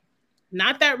people.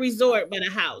 Not that resort, but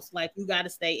a house. Like you got to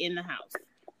stay in the house.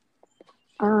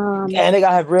 And they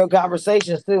gotta have real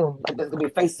conversations too. Like there's gonna be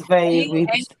face to face.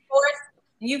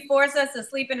 You force us to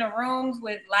sleep in the rooms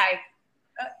with like,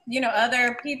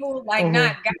 other people, like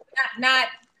not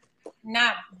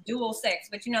dual sex,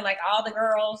 but like all the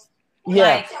girls.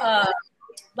 Yeah.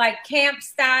 Like camp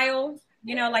style.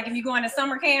 Like if you go into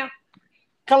summer camp.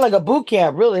 Kind of like a boot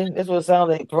camp, really. That's what it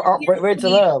sounds like. For Ready to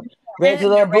Love. Ready to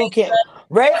Love boot camp.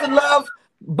 Ready to Love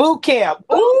boot camp.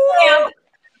 Ooh.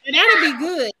 That'd be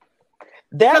good.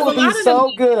 That would be so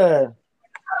good.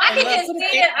 I can just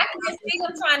see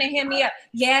them trying to hit me up.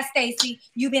 Yeah, Stacey,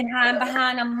 you've been hiding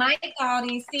behind a mic all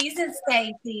these seasons,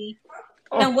 Stacey.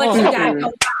 And what you got?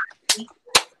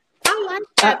 I like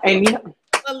that. And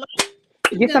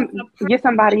get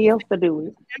somebody else to do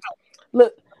it.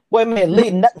 Look, wait a minute,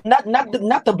 Lee.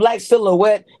 Not the black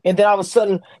silhouette, and then all of a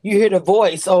sudden you hear the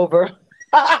voice over.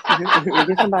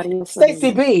 Get somebody else.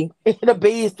 Stacey B. The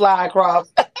bees fly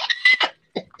across.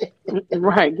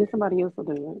 Right, get somebody else to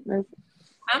do it.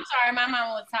 I'm sorry, my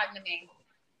mom was talking to me.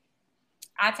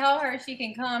 I told her she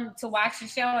can come to watch the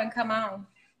show and come on.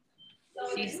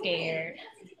 She's scared.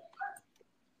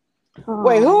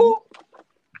 Wait, who?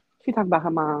 She talking about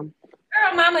her mom.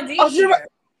 Girl, Mama D. No,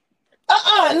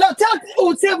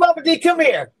 tell Mama D, come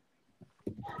here.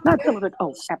 Not tell her.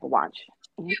 Apple Watch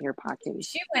and AirPod case.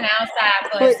 She went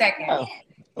outside for a second.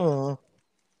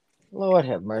 Lord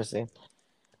have mercy.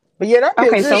 But yeah, that'd be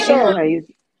a good so show. anyways,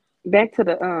 back to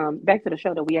the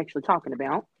show that we actually talking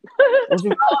about. I'm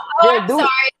sorry.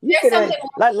 There's something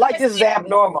like this is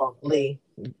abnormal, Lee.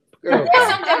 There's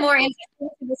something more interesting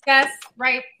to discuss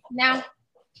right now.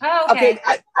 Oh, okay.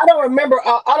 I don't remember.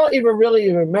 I don't even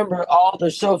really remember all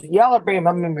the shows. Y'all are bringing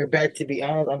my memory back. To be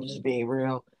honest, I'm just being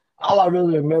real. All I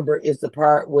really remember is the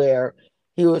part where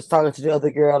he was talking to the other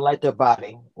girl, like their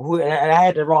body. And I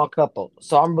had the wrong couple,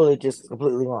 so I'm really just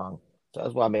completely wrong. So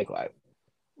that's why I make like.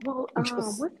 Well,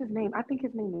 what's his name? I think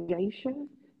his name is Jaisha.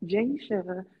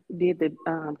 Jaisha did the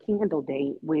candle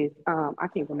date with I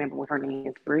can't remember what her name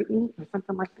is, Brittany or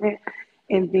something like that.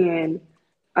 And then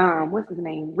what's his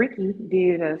name? Ricky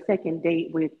did a second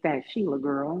date with that Sheila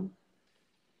girl.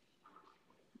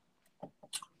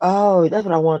 Oh, that's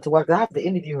what I wanted to watch. I have to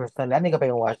interview her son. I think I'm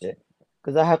gonna watch it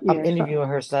because I'm interviewing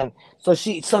her son. So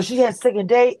she had second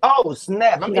date. Oh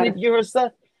snap! I'm interviewing her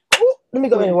son. Ooh, let me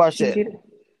go ahead and watch it.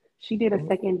 She did a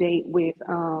second date with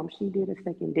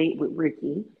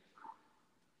Ricky.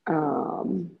 I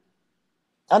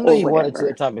know you wanted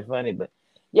to try to be funny, but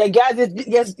yeah, guys,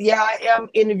 I am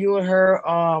interviewing her.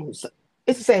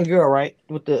 It's the same girl, right?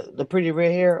 With the pretty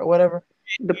red hair or whatever.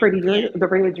 The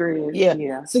red dread.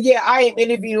 Yeah. So yeah, I am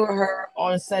interviewing her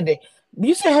on Sunday.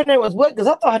 You said her name was what? Because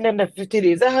I thought her name was 15.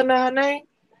 Is that her name?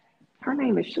 Her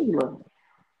name is Sheila.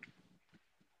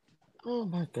 Oh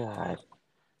my God.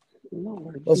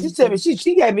 Lord, well, she said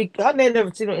she gave me her name.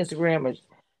 Never seen on Instagram.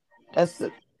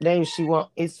 name she want.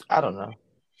 It's I don't know.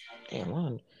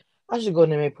 Damn, I should go in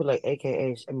there and put like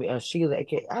AKA. I mean, Sheila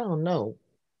AKA. I don't know.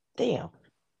 Damn.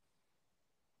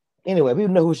 Anyway, people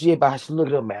know who she is, but I should look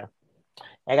it up, man.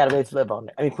 I got a red slip on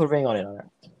it. I mean, put a ring on it. On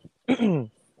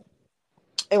it.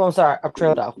 Hey, I'm sorry. I've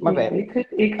trailed off. My Yeah, bad. it could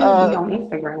be on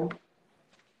Instagram.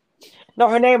 No,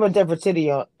 her name was Nefertiti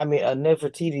on. I mean,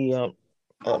 Nefertiti on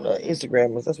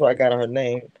Instagram. That's what I got on her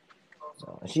name.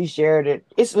 So she shared it.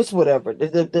 It's whatever.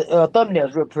 The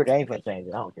thumbnail's real pretty. I ain't gonna change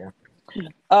it. I don't care.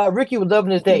 Ricky was loving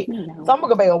this date, so I'm gonna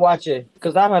go back and watch it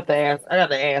because I'm have to ask. I got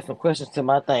to ask some questions to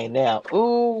my thing now.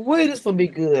 Ooh, wait, this will be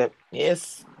good.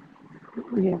 Yes.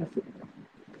 Yes.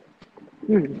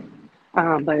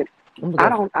 But I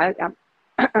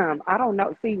don't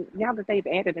know. See, now that they've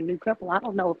added a new couple, I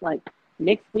don't know if like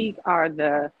next week are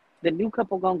the new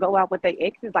couple gonna go out with their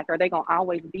exes? Like, are they gonna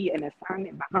always be an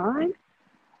assignment behind?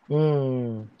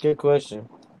 Good question.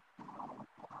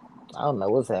 I don't know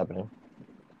what's happening.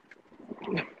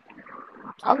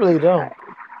 I really don't.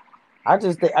 I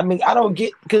just think, I mean, I don't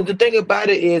get, because the thing about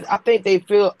it is, I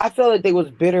feel like they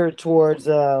was bitter towards,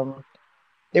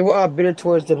 they were all bitter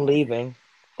towards them leaving,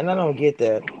 and I don't get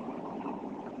that.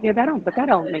 Yeah, that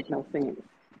don't make no sense.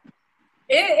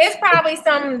 It's probably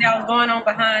something that was going on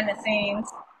behind the scenes.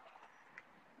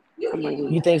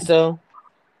 You think so?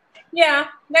 Yeah,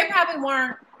 they probably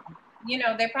weren't.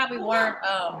 They probably weren't.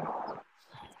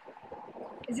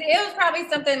 It was probably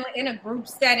something in a group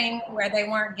setting where they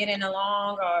weren't getting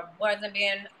along or wasn't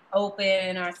being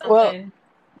open or something.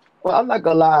 Well, I'm not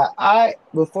gonna lie.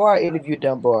 Before I interviewed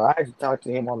Dumbo, I actually talked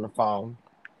to him on the phone,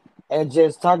 and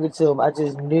just talking to him, I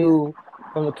just knew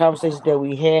from the conversations that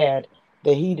we had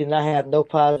that he did not have no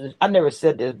positive. I never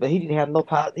said this, but he didn't have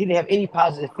He didn't have any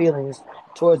positive feelings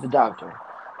towards the doctor.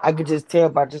 I could just tell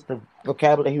by just the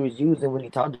vocabulary he was using when he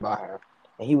talked about her,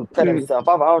 and he would cut himself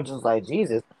off. I was just like,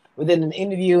 Jesus. But then in the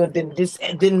interview, and then just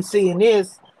didn't seeing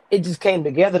this, it just came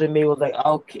together to me. It was like,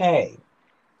 okay,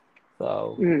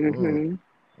 so. I don't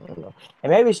know.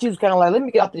 And maybe she was kind of like, let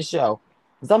me get off this show.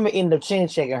 Because I'm going to end up chin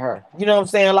checking her. You know what I'm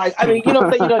saying? Like, I mean, you know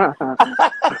what I'm saying?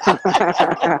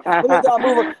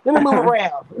 Let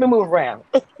me move around.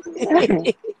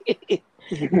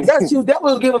 That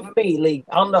was given for me, Lee.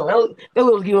 I don't know. That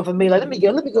was given for me. Like, let me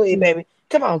go ahead, baby.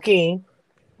 Come on, King.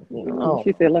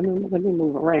 She said, let me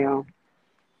move around.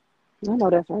 I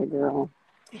know that's right, girl.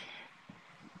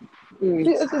 I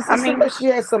mean, she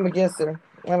had something against her.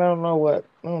 I don't know what.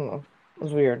 I don't know. It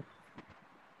was weird.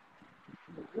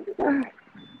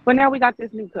 But now we got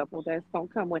this new couple that's gonna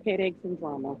come with headaches and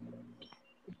drama.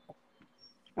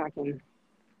 I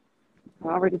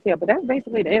already tell, but that's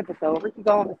basically the episode. Ricky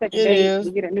go on the second date.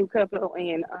 We get a new couple,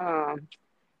 and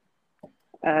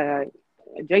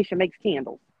Jason makes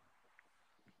candles,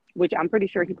 which I'm pretty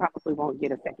sure he probably won't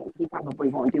get a second. He probably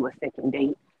won't do a second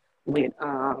date with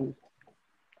old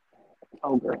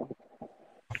girl.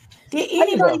 Did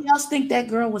anybody else think that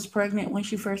girl was pregnant when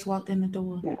she first walked in the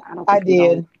door? Yeah,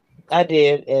 I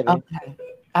did, Evan. Okay.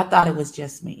 I thought it was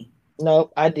just me.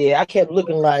 No, I did. I kept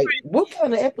looking like, what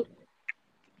kind of episode?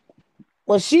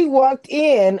 When she walked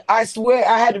in, I swear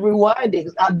I had to rewind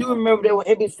it. I do remember that when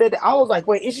Ebby said that, I was like,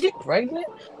 wait, is she pregnant?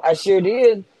 I sure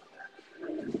did.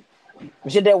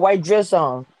 She had that white dress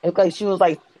on. It looked like she was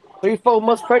like 3-4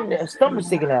 months pregnant and stomach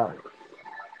sticking out.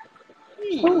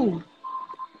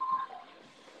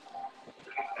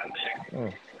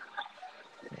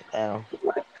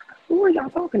 Who are y'all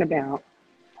talking about?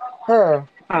 Her.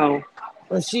 Oh.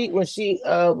 When they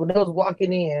was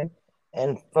walking in,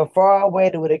 and from far away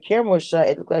with a camera shot,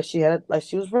 it looked like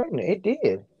she was pregnant. It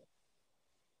did.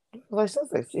 Like,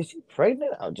 is she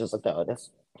pregnant? I was just like, oh,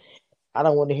 I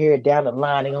don't want to hear it down the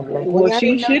line. They're gonna be like, well,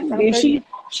 she shouldn't be.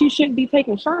 She shouldn't be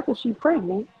taking shots if she's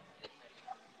pregnant.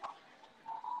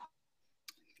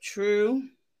 True.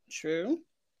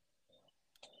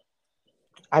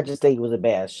 I just think it was a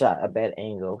bad shot, a bad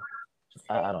angle.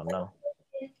 I don't know.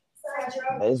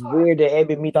 But it's weird that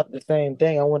Abby and me thought the same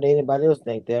thing. I wonder anybody else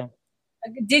think that.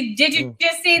 Did you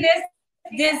just see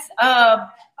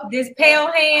this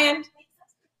pale hand?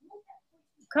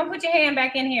 Come put your hand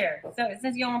back in here. So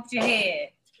since you don't put your head.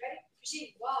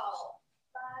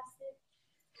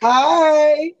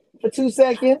 Hi for 2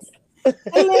 seconds.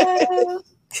 Hello.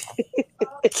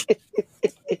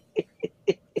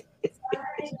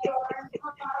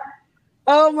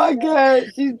 Oh my God,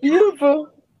 she's beautiful.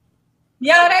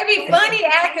 Yo, they be funny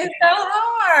acting so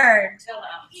hard.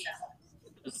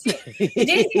 Did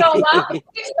she go walk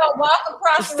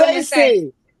across the room and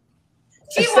say,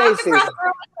 she walked across the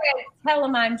room and said, tell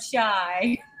him I'm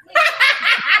shy.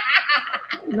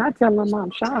 Not tell him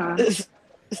I'm shy.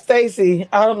 Stacy,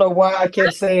 I don't know why I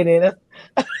kept saying it.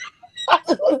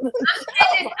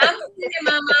 I'm sending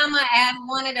my mama as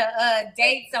one of the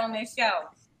dates on this show.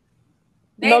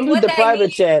 No, leave the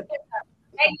private chat.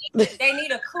 They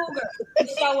need a cougar to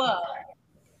show up.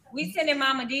 We sending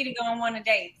Mama D to go on one of the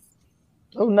dates.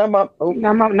 Oh,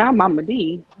 not Mama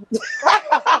D.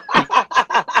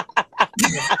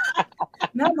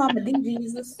 Not Mama D,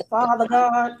 Jesus, Father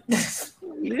God.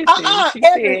 Listen, she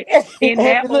said in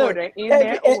that order. In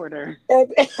that order. No,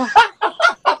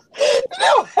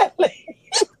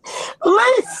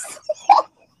 please.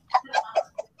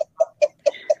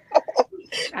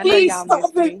 I know y'all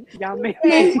miss me. Y'all miss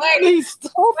me. Please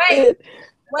stop it.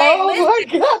 Oh my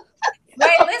God.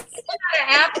 Wait, listen how the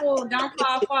apple don't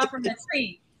fall far from the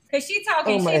tree. Because she's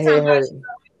talking about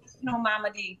no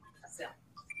Mama D.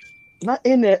 Not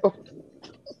in there. Oh.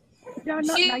 Y'all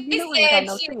know, She said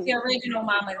she's the original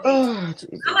Mama D. Oh,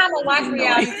 my mama watch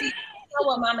reality TV. Know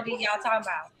what Mama D y'all talking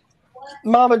about?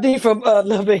 Mama D from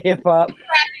Love and Hip Hop.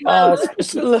 What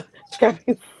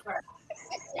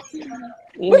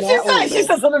she say? She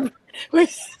said something.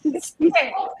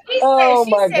 Oh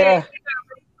my God.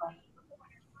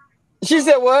 She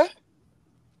said what?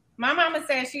 My mama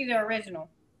said she's the original.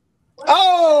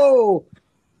 Oh,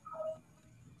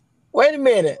 wait a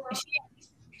minute.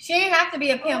 She didn't have to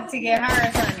be a pimp to get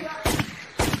hers, honey.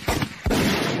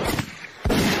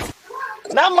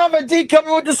 Now Mama D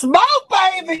coming with the smoke,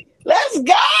 baby. Let's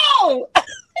go.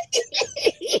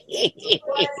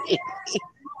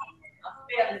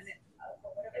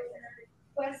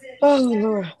 Oh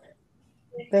Lord,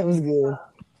 that was good.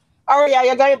 All right,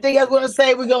 y'all got anything else want to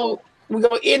say? We're gonna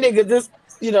end it because this,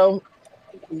 Yeah,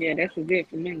 that's it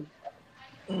for me.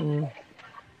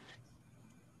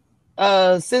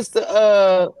 Sister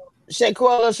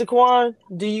Shaquan,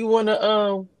 do you want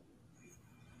to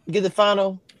get the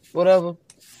final whatever?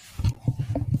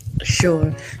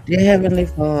 Sure. Dear Heavenly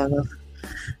Father,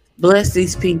 bless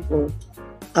these people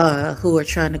who are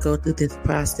trying to go through this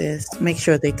process. Make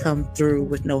sure they come through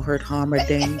with no hurt, harm, or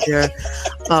danger,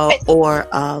 or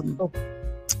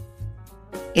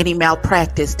any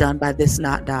malpractice done by this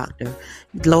not doctor.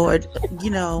 Lord,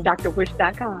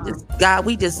 drwish.com. God,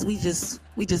 we just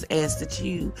ask that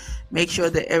you make sure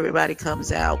that everybody comes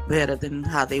out better than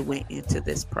how they went into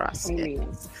this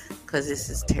process, because this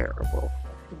is terrible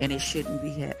and it shouldn't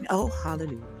be happening. Oh,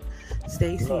 hallelujah.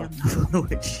 Stacey, I'm not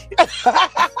with you.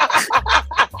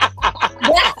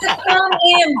 That's to come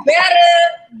in better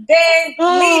than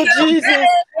Jesus.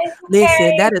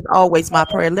 Listen, that is always my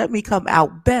prayer. Let me come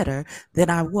out better than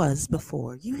I was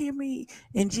before. You hear me?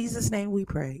 In Jesus' name we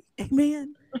pray.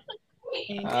 Amen.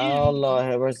 Oh Lord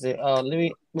have mercy. Let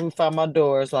me find my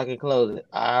door so I can close it.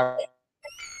 All right.